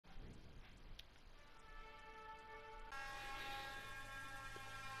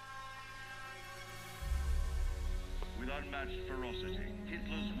unmatched ferocity,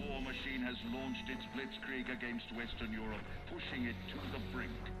 Hitler's war machine has launched its blitzkrieg against Western Europe, pushing it to the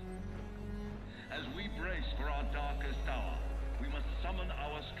brink. As we brace for our darkest hour, we must summon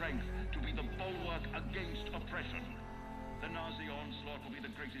our strength to be the bulwark against oppression. The Nazi onslaught will be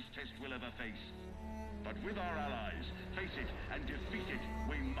the greatest test we'll ever face. But with our allies, face it and defeat it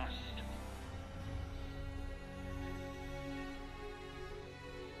we must.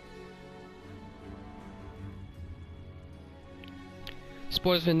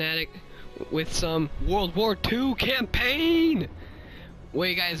 Sports fanatic with some World War II campaign. What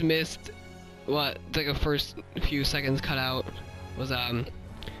you guys missed, what like the first few seconds cut out, was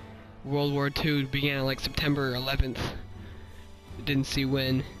World War II began like September 11th. Didn't see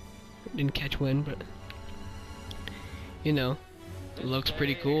when, didn't catch when, but you know, it looks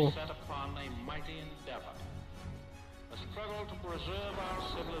pretty cool. Set upon a mighty endeavor, a struggle to preserve our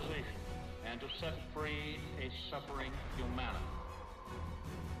civilization and to set free a suffering humanity.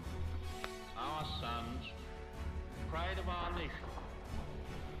 Our sons, pride of our nation,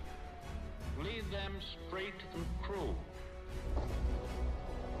 lead them straight and true.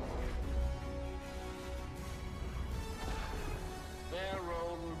 Their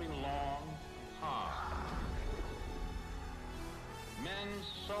road will be long and hard. Men's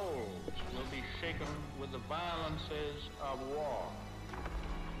souls will be shaken with the violences of war.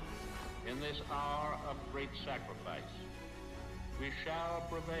 In this hour of great sacrifice, we shall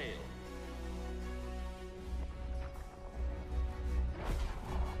prevail.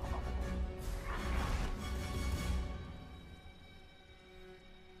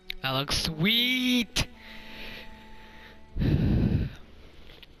 That looks sweet.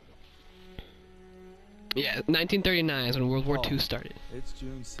 Yeah, 1939 is when World War II started. It's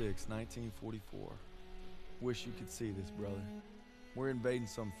June 6, 1944. Wish you could see this, brother. We're invading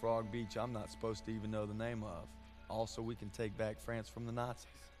some frog beach I'm not supposed to even know the name of. Also, we can take back France from the Nazis.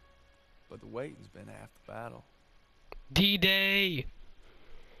 But the waiting's been half the battle. D-Day!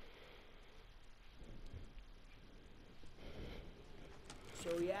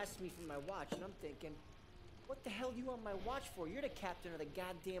 So he asked me for my watch, and I'm thinking, what the hell you on my watch for? You're the captain of the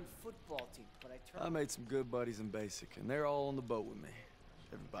goddamn football team. But I made some good buddies in basic, and they're all on the boat with me.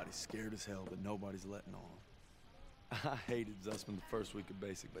 Everybody's scared as hell, but nobody's letting on. I hated Zussman the first week of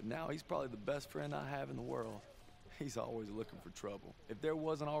basic, but now he's probably the best friend I have in the world. He's always looking for trouble. If there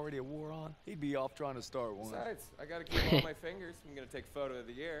wasn't already a war on, he'd be off trying to start one. Besides, I gotta keep all my fingers. I'm gonna take photo of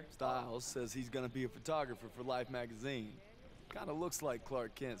the year. Styles says he's gonna be a photographer for Life magazine. Kinda looks like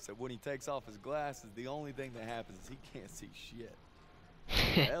Clark Kent said when he takes off his glasses, the only thing that happens is he can't see shit.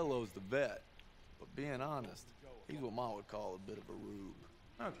 Elo's the vet, but being honest, he's what Ma would call a bit of a rube.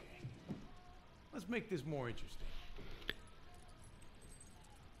 Okay, let's make this more interesting.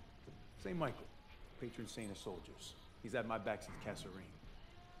 St. Michael, patron saint of soldiers. He's had my back since Kasserine.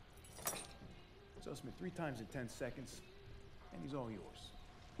 Zussman 3 times in 10 seconds, and he's all yours.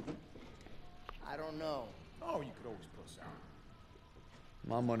 I don't know. Oh, you could always puss out.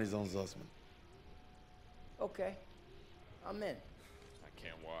 My money's on Zussman. Okay, I'm in. I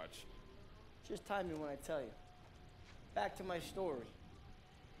can't watch. Just time me when I tell you. Back to my story.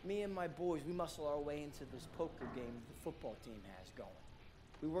 Me and my boys, we muscle our way into this poker game the football team has going.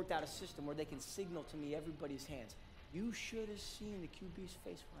 We worked out a system where they can signal to me everybody's hands. You should have seen the QB's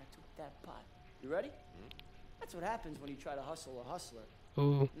face when I took that pot. You ready? That's what happens when you try to hustle a hustler.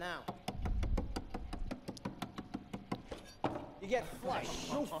 Ooh. Now. You get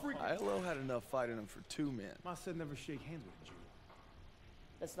flushed. No freak. Elo had enough fight in him for 2 men. Ma said never shake hands with a Jew.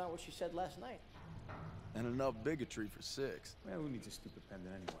 That's not what she said last night. And enough bigotry for 6. Well, who needs a stupid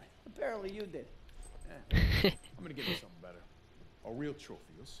pendant anyway? Apparently you did. I'm gonna get you something better. A real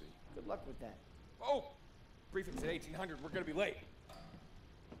trophy, you'll see. Good luck with that. Oh! Briefing's at 1800. We're gonna be late.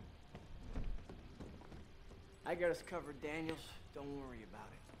 I got us covered, Daniels. Don't worry about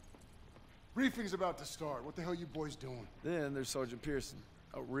it. Briefing's about to start. What the hell you boys doing? Then there's Sergeant Pearson,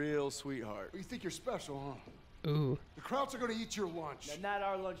 a real sweetheart. You think you're special, huh? Ooh. The Krauts are gonna eat your lunch. Now, not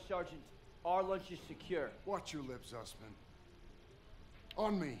our lunch, Sergeant. Our lunch is secure. Watch your lips, Zussman.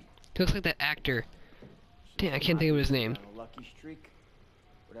 On me. He looks like that actor. Damn, I can't think of his name. On a lucky streak.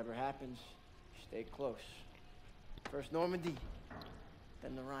 Whatever happens, stay close. First Normandy,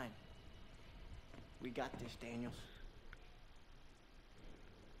 then the Rhine. We got this, Daniels.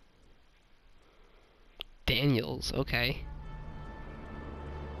 Daniels, okay.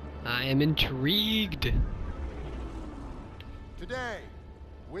 I am intrigued. Today,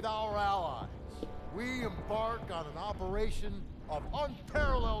 with our allies, we embark on an operation of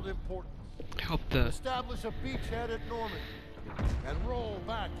unparalleled importance. I hope To the establish a beachhead at Normandy. and roll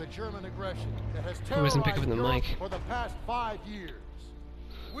back the German aggression that has Who isn't terrorized picking up the Europe mic? for the past 5 years.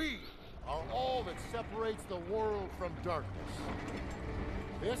 We are all that separates the world from darkness.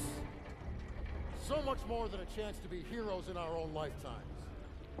 This, so much more than a chance to be heroes in our own lifetimes.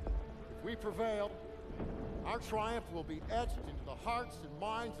 If we prevail, our triumph will be etched into the hearts and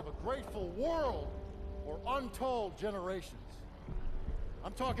minds of a grateful world for untold generations.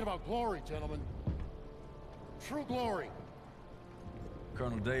 I'm talking about glory, gentlemen. True glory.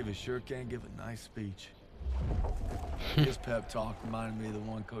 Colonel Davis sure can give a nice speech. His pep talk reminded me of the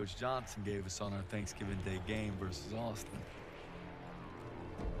one Coach Johnson gave us on our Thanksgiving Day game versus Austin.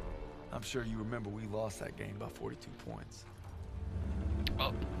 I'm sure you remember we lost that game by 42 points.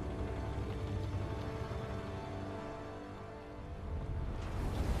 Oh.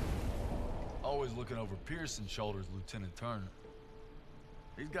 Always looking over Pearson's shoulders, Lieutenant Turner.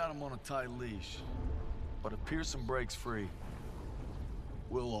 He's got him on a tight leash. But if Pearson breaks free,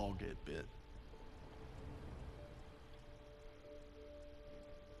 we'll all get bit.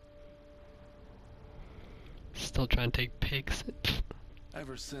 Still trying to take pics.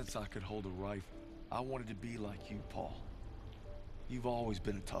 Ever since I could hold a rifle, I wanted to be like you, Paul. You've always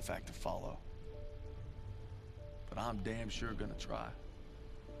been a tough act to follow. But I'm damn sure gonna try.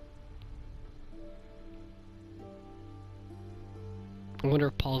 I wonder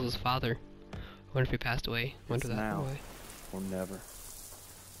if Paul's his father. I wonder if he passed away. I wonder It's that now away. or never.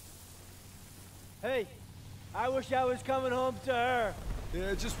 Hey, I wish I was coming home to her.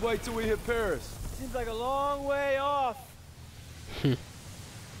 Yeah, just wait till we hit Paris. Seems like a long way off. You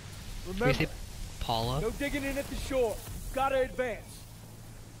Remember, say Paula? no digging in at the shore. You've gotta advance.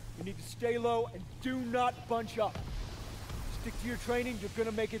 You need to stay low and do not bunch up. Stick to your training, you're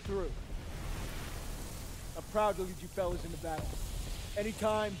gonna make it through. I'm proud to lead you fellas into battle.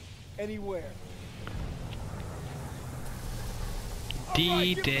 Anytime, anywhere.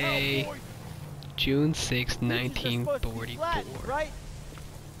 D-Day, June 6, Beaches are supposed to be 1944. flat, right?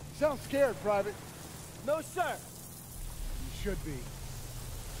 Sound scared, Private. No, sir. You should be.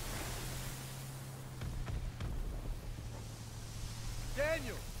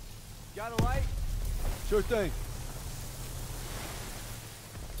 Daniel, got a light? Sure thing.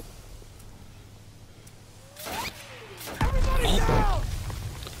 Everybody down!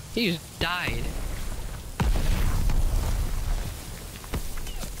 He just died.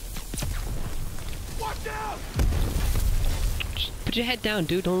 Watch out! Just put your head down,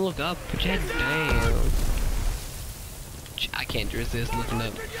 dude. Don't look up. Put your head down. I can't resist looking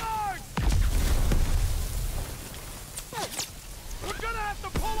up. We're gonna have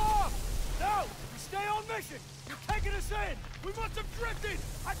to pull off! No! We stay on mission! You're taking us in! We must have drifted!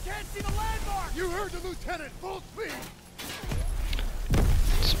 I can't see the landmark! You heard the lieutenant. Full speed.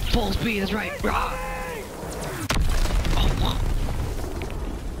 It's full speed, that's right. Rah! Oh,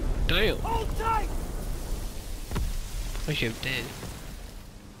 damn. Hold tight! I should have dead.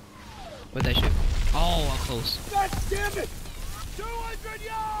 What'd that shoot? Oh, how close. God damn it! 200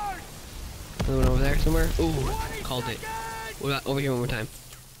 yards! Another one over there somewhere? Ooh, 20 called it. seconds! What about over here one more time?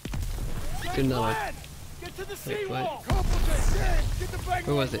 Stay another one. flat! Get to the Wait, seawall! what? Get the banger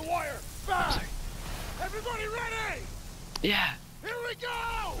Where was on it? the wire! Fast! Everybody ready? Yeah. Here we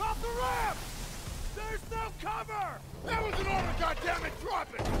go! Drop the ramp! There's no cover! That was an order, goddammit! Drop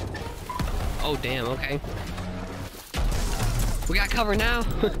it! Oh, damn, okay. We got cover now.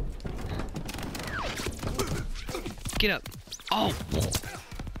 Get up. Oh.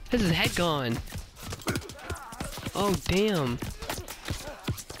 This is head gone. Oh, damn.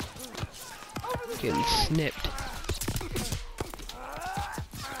 Getting snipped.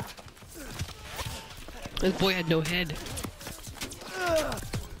 This boy had no head.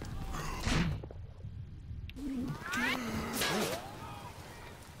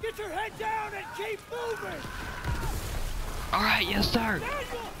 Get your head down and keep moving! Alright, yes, sir.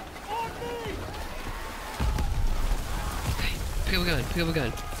 Daniel! On me! Okay, pick up a gun, pick up a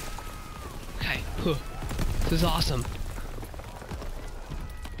gun. Okay, whew. This is awesome.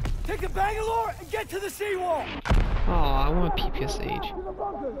 Take the Bangalore and get to the seawall! Oh, I want a PPSH.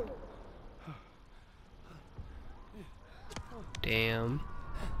 Damn.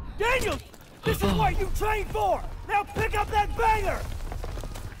 Daniel! This is what you trained for! Now pick up that banger!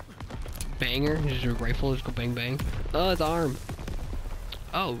 Banger? Just a rifle, just go bang bang. Oh, it's arm.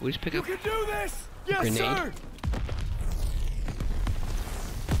 Oh, we just pick You up can do this! Yes, grenade. sir!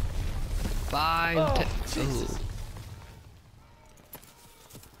 5, Oh, 10. Jesus.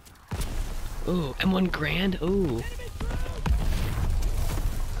 Ooh. Ooh, M1 grand? Ooh.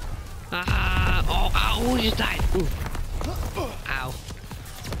 Ah, oh, ow, he just died. Ooh. Ow.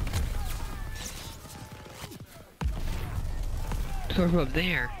 Coming from up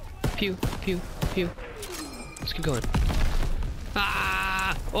there. Pew, pew, pew. Let's keep going.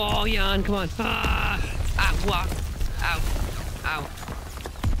 Ah! Oh, Jan, come on. Ah! Ah, walk. Ow. Ow.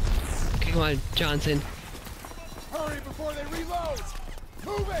 Okay, come on, Johnson. Hurry before they reload!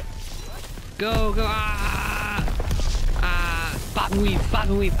 Move it! Go, go. Ah! Ah! Bob and weave, bob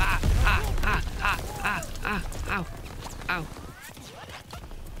and weave. Ah! Ah! Ah! Ah! Ah! Ah! Ow! Ow!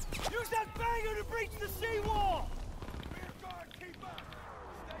 Use that banger to breach the seawall!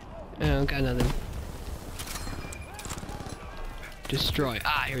 I don't got nothing. Destroy.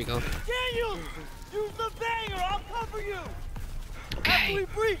 Ah, here we go. Daniel! Use the banger! I'll cover you! After Okay. we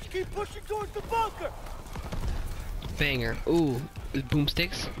breach, keep pushing towards the bunker! Banger. Ooh, with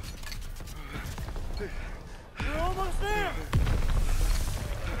boomsticks. We're almost there!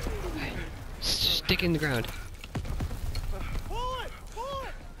 Stick in the ground. Pull it! Pull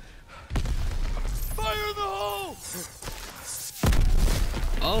it! Fire in the hole!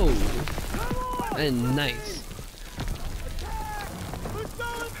 Oh, and nice. Let's go,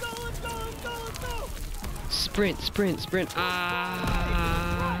 let's go, let's go, let's go, let's go! Sprint, sprint, sprint. Ah.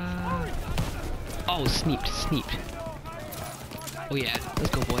 Oh, sneaked, sneaked. Oh yeah, let's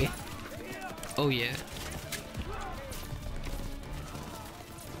go, boy. Oh yeah.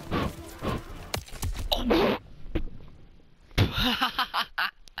 Oh.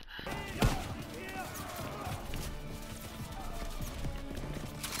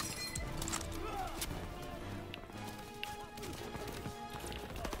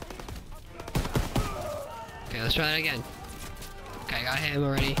 Okay, let's try that again. Okay, got him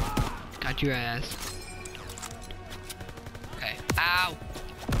already. Got your ass. Okay. Ow!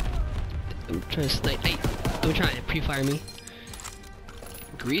 I'm trying to snipe. Hey, don't try to pre-fire me.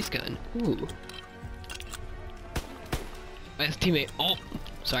 Grease gun. Ooh. Nice teammate. Oh!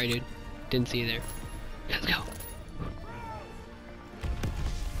 Sorry, dude. Didn't see you there. Let's go.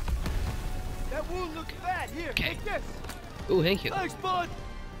 That wound looks bad. Here, Okay. take this! Ooh, thank you. Thanks, bud!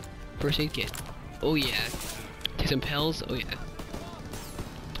 First aid kit. Oh yeah. Take some pills. Oh yeah.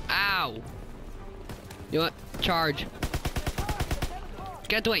 Ow! You know what? Charge.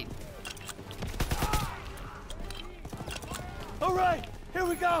 Get the way. All right, here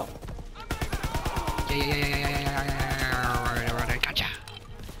we go! Yeah. Gotcha.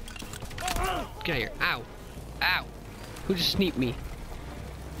 Get out of here. Ow. Ow. Who just sneaked me?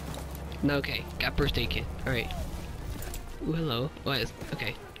 No, okay. Got first aid kit. Alright. Ooh, hello. What is...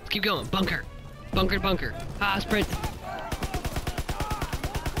 Okay. Let's keep going. Bunker. Bunker to bunker. Ah, sprint.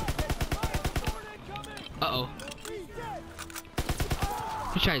 Uh-oh.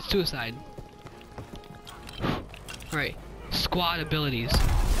 He tried suicide. Alright. Squad abilities.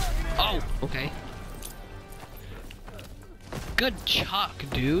 Oh, okay. Good chuck,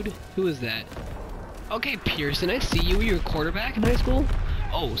 dude. Who is that? Okay, Pearson, I see you. Were you a quarterback in high school?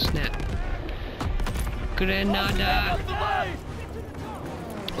 Oh, snap. Grenada.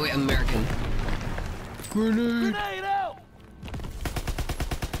 Oh, wait, I'm American. Grenade. Grenade out!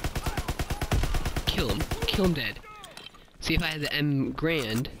 Kill him. Kill him dead. See, if I had the M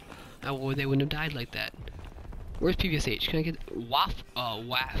Grand, they wouldn't have died like that. Where's PVSH? Can I get waff? Oh,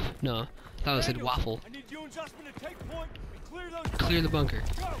 waff. No, I thought it said waffle. I need you and Justman to take point and clear those. Clear the bunker.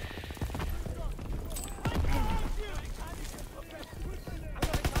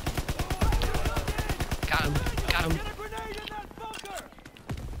 Got him. Got him. Get a grenade in that bunker!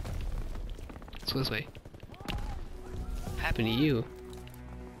 Let's go this way. What happened to you?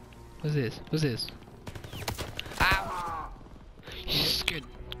 What's this? What's this? Ow! You just scared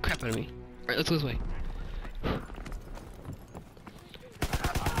the crap out of me. Alright, let's go this way.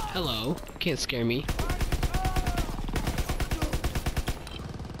 Hello. Can't scare me.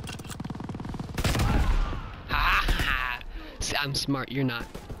 Ha ha ha! See, I'm smart, you're not.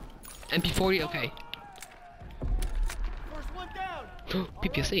 MP40, okay. First one down!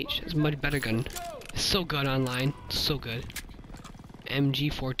 PPSH, it's a much better gun. It's so good online, so good.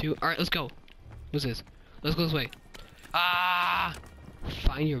 MG42. Alright, let's go. What's this? Let's go this way. Ah!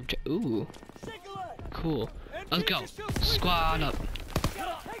 Find your object. Ooh. Cool. Let's go. Squad up.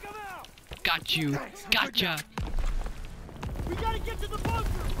 Take him out! Got you. Gotcha. We gotta get to the bunker!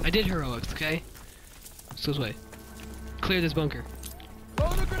 I did heroics, okay? Let's go this way. Clear this bunker. Throw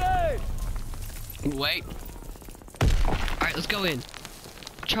the grenade! Wait. Alright, let's go in.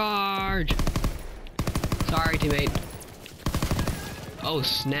 Charge! Sorry, teammate. Oh,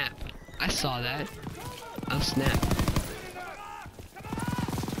 snap. I saw that. Oh, snap.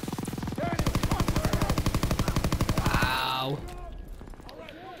 Ow.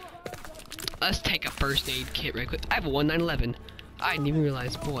 Let's take a first aid kit right quick. I have a 1911. I didn't even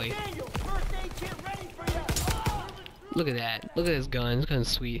realize, boy. Daniel, first aid kit ready for you! Look at that. Look at this gun. It's kind of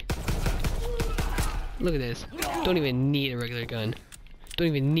sweet. Look at this. Don't even need a regular gun. Don't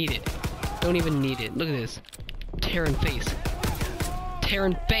even need it. Don't even need it. Look at this. Tearing face.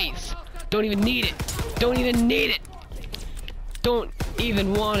 Tearing face. Don't even need it. Don't even need it. Don't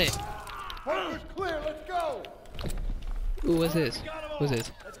even want it. Bunker's clear, let's go! Ooh, what's this? What's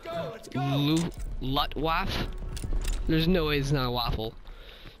this? Lutwaff? There's no way it's not a waffle.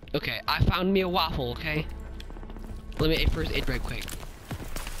 Okay, I found me a waffle, okay? Let me first aid right quick.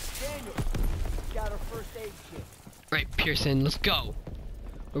 Daniel, got our first aid kit. Right, Pearson, let's go.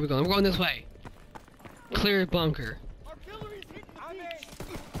 Where are we going? We're going this way. Clear bunker.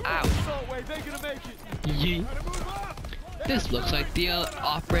 Ow. Yeet. This looks like the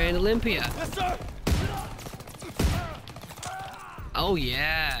off-brand Olympia. Oh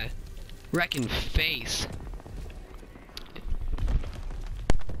yeah. Wrecking face.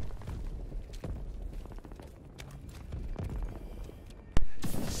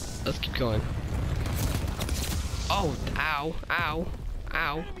 Let's keep going. Oh, ow, ow,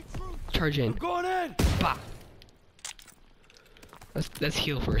 ow. Charge in. Going in! Bah. Let's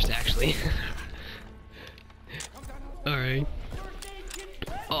heal first, actually. Alright.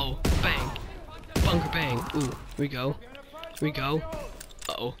 Oh, bang. Bunker bang. Ooh, here we go. Here we go.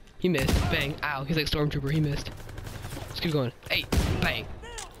 Uh-oh. He missed. Bang. Ow. He's like Stormtrooper. He missed. Let's keep going. Hey. Bang.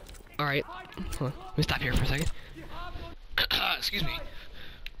 Alright. Hold on. Let me stop here for a second. Excuse me.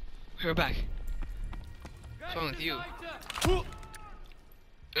 We're back. What's wrong with you?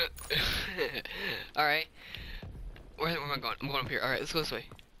 Alright. Where am I going? I'm going up here. Alright, let's go this way.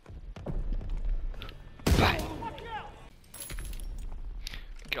 Bang.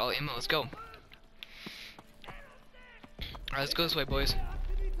 Get all the ammo. Let's go. Alright, let's go this way, boys.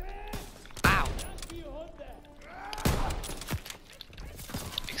 Ow!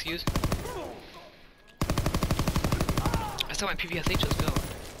 Excuse? I saw my PVSH. Let's go.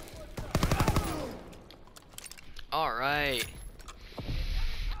 Alright.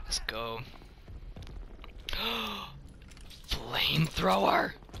 Let's go.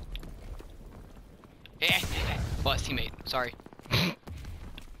 Flamethrower! Oh, it's teammate. Sorry.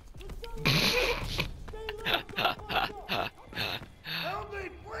 Help me,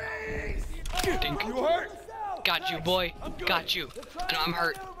 please! Dink. You hurt? Got you, boy. Got you. I know I'm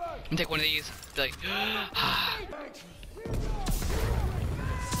hurt. I'm gonna take one of these. Be like,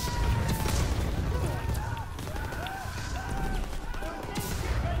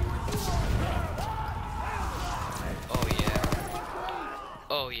 oh yeah.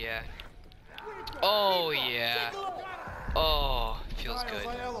 Oh yeah. Oh yeah. Oh, feels good.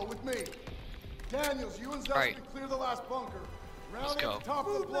 Aiello with me. Daniels, you and Alright. Zussman clear the last bunker. Round Let's at go. the top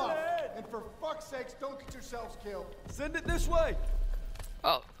of the bluff. And for fuck's sakes, don't get yourselves killed. Send it this way!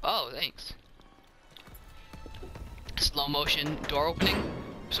 Oh, thanks. Slow motion door opening.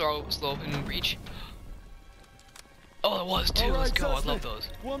 Slow opening breach. Oh, there was two. Let's go. I love those.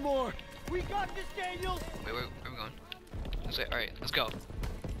 One more! We got this, Daniel. Wait, where are we going? This way. Alright, let's go.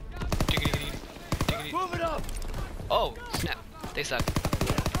 Diggity, diggity. Move it up! Oh, snap. They suck.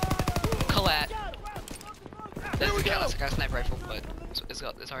 Collat. That's got a sniper rifle, but it's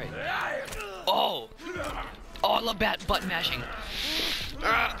alright. Oh! Oh, I love button mashing.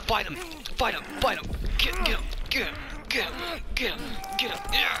 Fight him! Fight him! Fight him! Get him! Get him! Get him! Get him! Get him!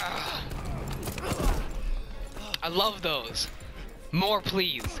 Yeah! I love those. More,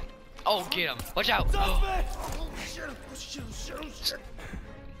 please. Oh, get him! Watch out!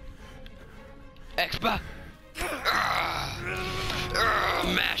 Expa!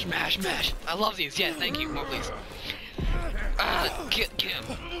 Mash, mash, mash! I love these. Yeah, thank you. More, please. Get him!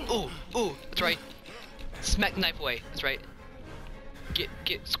 Ooh, that's right. Smack the knife away. That's right.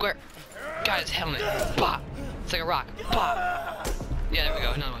 Get square. Got his helmet. Pop. It's like a rock. Pop. Yeah, there we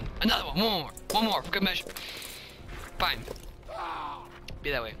go. Another one. Another one. One more for good measure. Fine.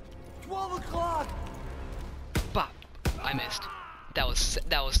 Be that way. 12 o'clock. Pop. I missed. That was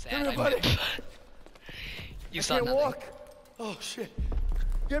sad. I missed. You saw nothing. Walk. Oh shit.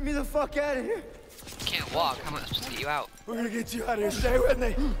 Get me the fuck out of here. You can't walk. How am I supposed to get you out? We're gonna get you out of here. Stay with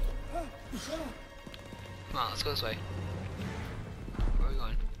me. Come on, let's go this way. Where are we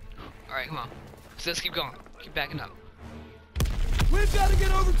going? Alright, come on. Let's keep going. Keep backing up. We've got to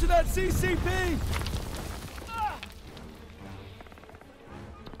get over to that CCP!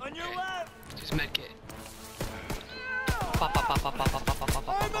 On your left! Just medkit. Pop, pop, pop, pop, pop, pop, pop, pop, pop,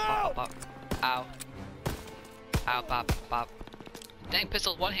 pop, pop, pop. Ow. Ow, pop, pop. Dang,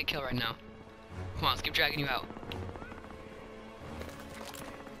 pistol's one hit kill right now. Come on, let's keep dragging you out.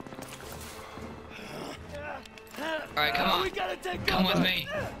 Alright, come on. Come with me.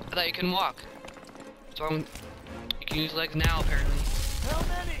 I thought you couldn't walk. What's wrong? can use legs now, apparently. How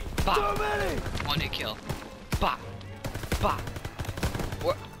many? Bah. So many! One hit kill. Bah. Bah.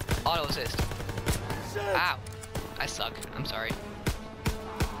 What? Auto assist. Shit! Ow. I suck. I'm sorry.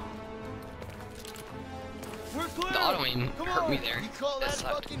 We're clear! The auto aim Come hurt me on. there. You call That that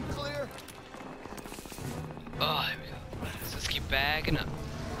sucked. fucking clear? Oh, there we go. Let's just keep bagging up.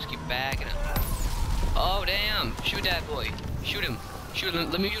 Just keep bagging up. Oh, damn. Shoot that boy. Shoot him. Shoot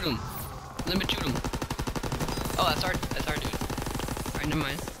him. Let me shoot him. Let me shoot him. Oh, that's our dude. Alright, never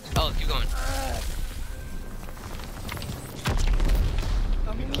mind. Oh, keep going.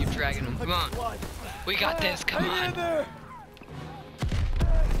 Keep dragging him. Come on. We got this. Come on. There.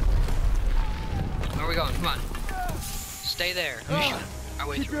 Where are we going? Come on. Stay there. Let me shoot our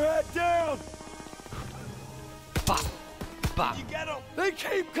way Keep through. your head down! Bah. Bah. You get 'em! They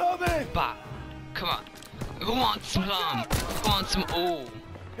keep coming! Bah. Come on. Who wants some? Who wants some? Oh.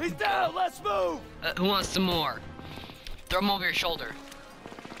 He's down! Let's move! Who wants some more? Throw him over your shoulder.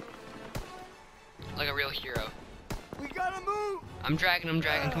 Like a real hero. We gotta move! I'm dragging,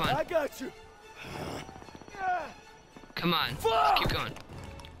 come I on. got you! Come on. Fuck! Let's keep going.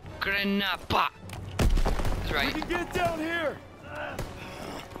 Grenapa. That's We right. can get down here!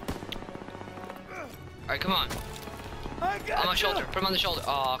 Alright, come on. I got On my you! shoulder. Put him on the shoulder.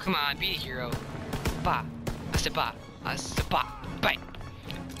 Oh, come on. Be a hero. Ba. I said ba. I said ba. Bang.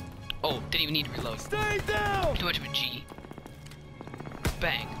 Oh, didn't even need to reload. Stay down! Too much of a G.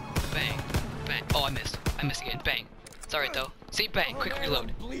 Bang. Bang. Bang. Oh, I missed. I missed again. Bang. It's alright though. See, bang. Quick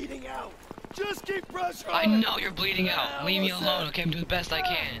reload. Bleeding out! Just keep pressure on I it. know you're bleeding out. Leave me alone, okay? I'm doing the best I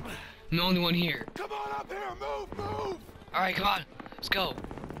can. I'm the only one here. Come on up here! Move! Alright, come on. Let's go.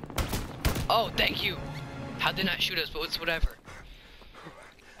 Oh, thank you. How did not shoot us, but it's whatever.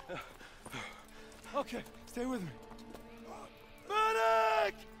 Okay, stay with me.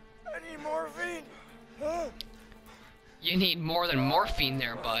 Medic! I need morphine! You need more than morphine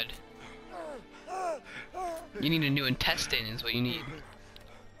there, bud. You need a new intestine is what you need.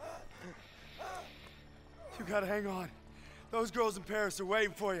 You gotta hang on. Those girls in Paris are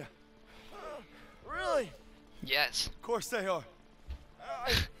waiting for you. Really? Yes. Of course they are.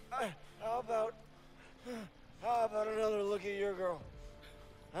 How about another look at your girl?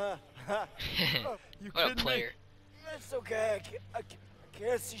 Huh? You What a kidding player. me? It's okay. I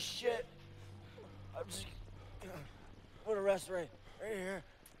can't see shit. I'm just gonna rest right here.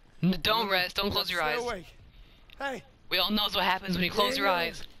 Don't rest. Don't close your Stay eyes. awake. Hey, We all knows what happens when you close your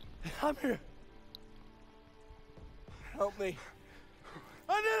eyes. I'm here. Help me.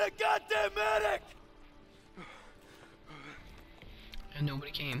 I need a goddamn medic! And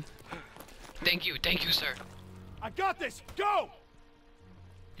nobody came. Thank you, sir. I got this. Go!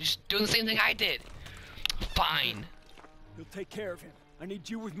 You're just doing the same thing I did. Fine. You'll take care of him. I need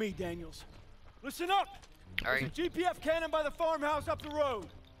you with me, Daniels. Listen up! Alright. There's a GPF cannon by the farmhouse up the road.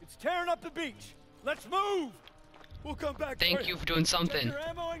 It's tearing up the beach. Let's move! We'll come back Thank for you for doing Check something. your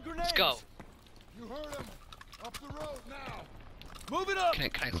ammo and Let's grenades. go. You heard him. Up the road now. Move it up! Can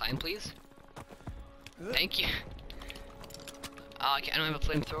I climb, please? Thank you. Oh, I don't have a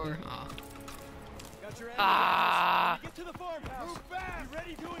flamethrower. Oh. Got your ammo. Ah! Get to the farmhouse. Move back. Be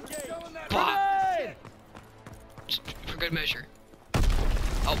ready to engage. Selling that Bah! Grenade! Just for good measure.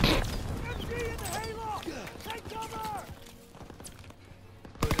 Oh. MG in the hayloft! Take cover!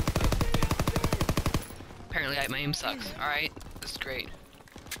 Apparently my aim sucks. Alright, this is great.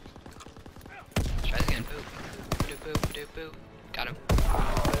 Let's try this again. Boop. Boop, boop, boop, boop. Got him.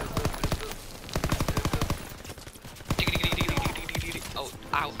 Oh,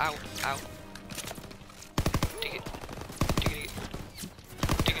 ow, ow, ow. Dig it. Dig it.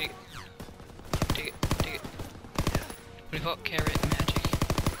 Dig it. Dig it. Dig it. Revoke carrot magic.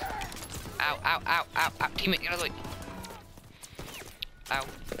 Ow, ow, ow, ow, ow. Teammate, get out of the way. Ow.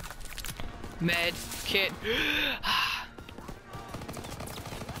 Med kit.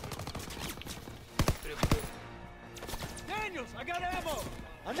 Daniels, I got ammo!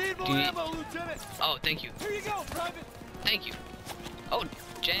 I need more Do you- ammo, Lieutenant! Oh, thank you. Here you go, Private! Thank you. Oh,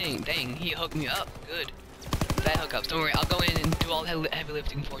 dang, he hooked me up. Good. Bad hookups. Don't worry, I'll go in and do all the heavy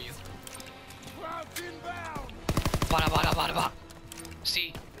lifting for you. Crouch inbound. Bada bada bada bada.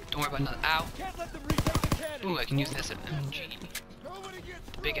 See? Don't worry about nothing. Ow. Can't let them retake the cannon! Ooh, I can use this SMG. Nobody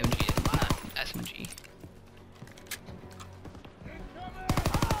gets Big MG, not SMG.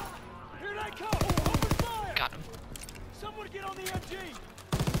 Here they come! Open fire! Got him. Someone get on the MG!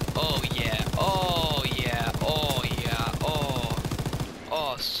 Oh yeah. Oh yeah. Oh yeah. Oh.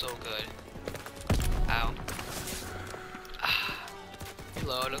 Oh, so good. Ow. Ah.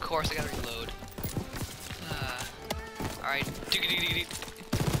 Reload. Of course I gotta reload. Alright.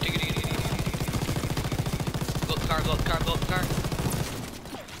 Go car blow up the car, blow up the car.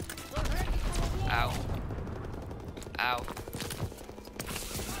 Ow. Ow.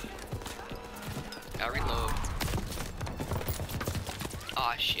 Gotta reload.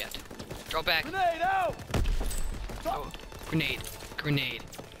 Aw, shit. Draw back. Grenade out! Oh, grenade. Grenade.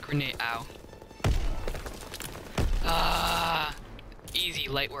 Grenade. Ow. Ah. Easy,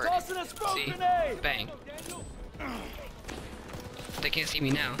 light work. Tossing a smoke See? grenade! Bang. They can't see me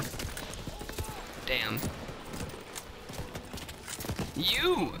now. Damn.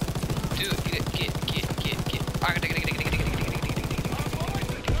 You! Dude, get.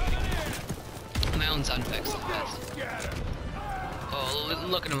 My own sound effects are the best. Oh,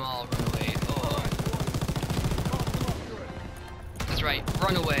 look at them all run away. Oh. That's right,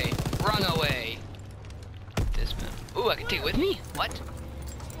 run away. Run away. This man. Ooh, I can take it with me? What?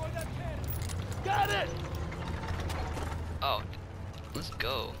 Got it! Oh, let's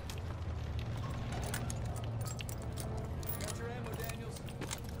go.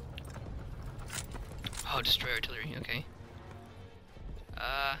 Oh, destroy artillery, okay.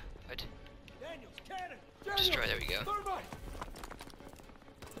 What? Destroy, there we go.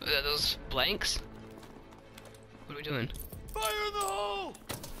 Are those blanks? What are we doing? Fire in the hole!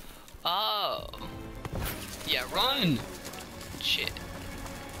 Oh. Yeah, run! Shit.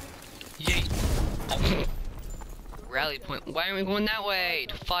 Yeet. Oh. Rally point. Why are we going that way?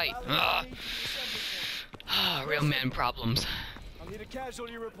 To fight. Ugh. Real man problems. I need a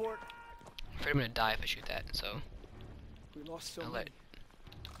casualty report. I'm afraid I'm gonna die if I shoot that, so We lost so I'll many. let.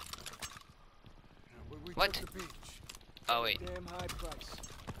 We What? took the beach. Oh wait. Damn high price.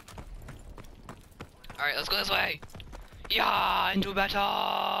 Alright, let's go this way. Yeah, into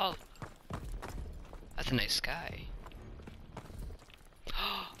battle. That's a nice sky.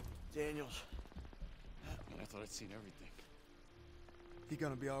 Daniels. I thought I'd seen everything. He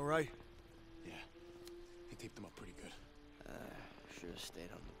gonna be all right? Yeah. He taped them up pretty good. Should have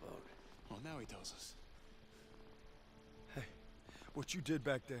stayed on the boat. Well, now he tells us. Hey, what you did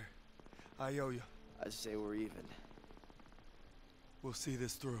back there, I owe you. I say we're even. We'll see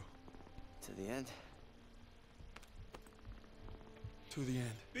this through. To the end? To the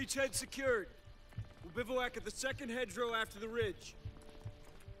end. Beachhead secured. We'll bivouac at the second hedgerow after the ridge.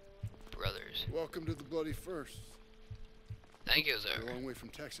 Brothers. Welcome to the bloody first. Thank you, A sir. long way from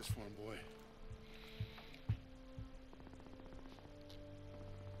Texas, farm boy.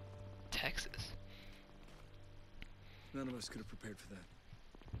 Texas. None of us could have prepared for that.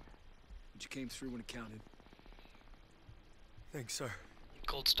 But you came through when it counted. Thanks, sir.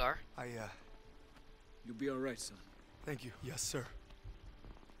 Gold star. You'll be all right, son. Thank you. Yes, sir.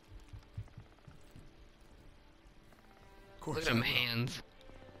 Of course. Look at them hands.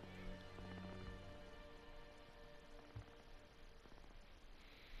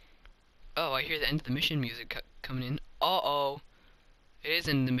 Oh, I hear the end of the mission music coming in. Uh-oh. It is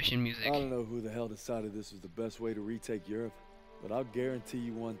in the mission music. I don't know who the hell decided this was the best way to retake Europe, but I'll guarantee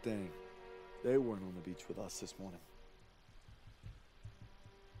you one thing. They weren't on the beach with us this morning.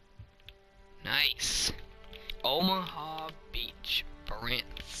 Nice. Omaha Beach,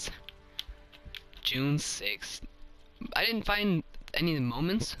 France. June 6th. I didn't find any of the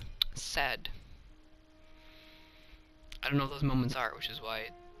moments. Sad. I don't know what those moments are, which is why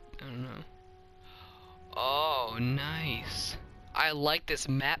I don't know. Oh, nice. I like this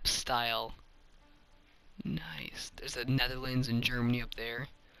map style. Nice. There's the Netherlands and Germany up there.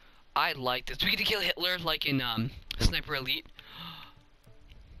 I like this. We get to kill Hitler like in Sniper Elite.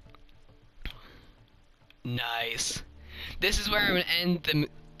 Nice. This is where I'm gonna end the.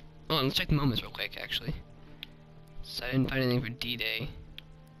 Oh, let's check the moments real quick, actually. So I didn't find anything for D-Day.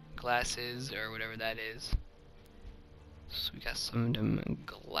 Glasses or whatever that is. So we got some of them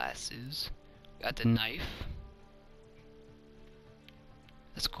glasses. Got the knife.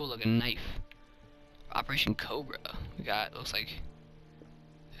 That's a cool looking knife. Operation Cobra. We got, looks like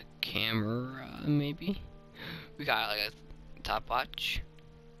a camera, maybe. We got like a top watch.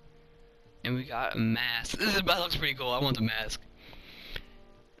 And we got a mask. That looks pretty cool. I want the mask.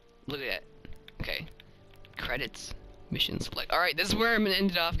 Look at that. Okay. Credits. Mission select. Alright, this is where I'm gonna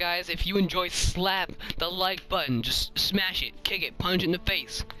end it off, guys. If you enjoyed, slap the like button. Just smash it, kick it, punch it in the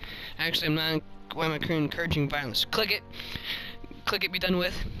face. Actually, I'm not. Why am I encouraging violence? Click it. Click it, be done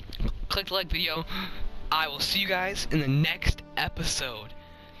with. Click the like video. I will see you guys in the next episode.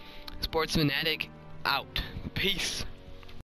 Sports Fanatic out. Peace.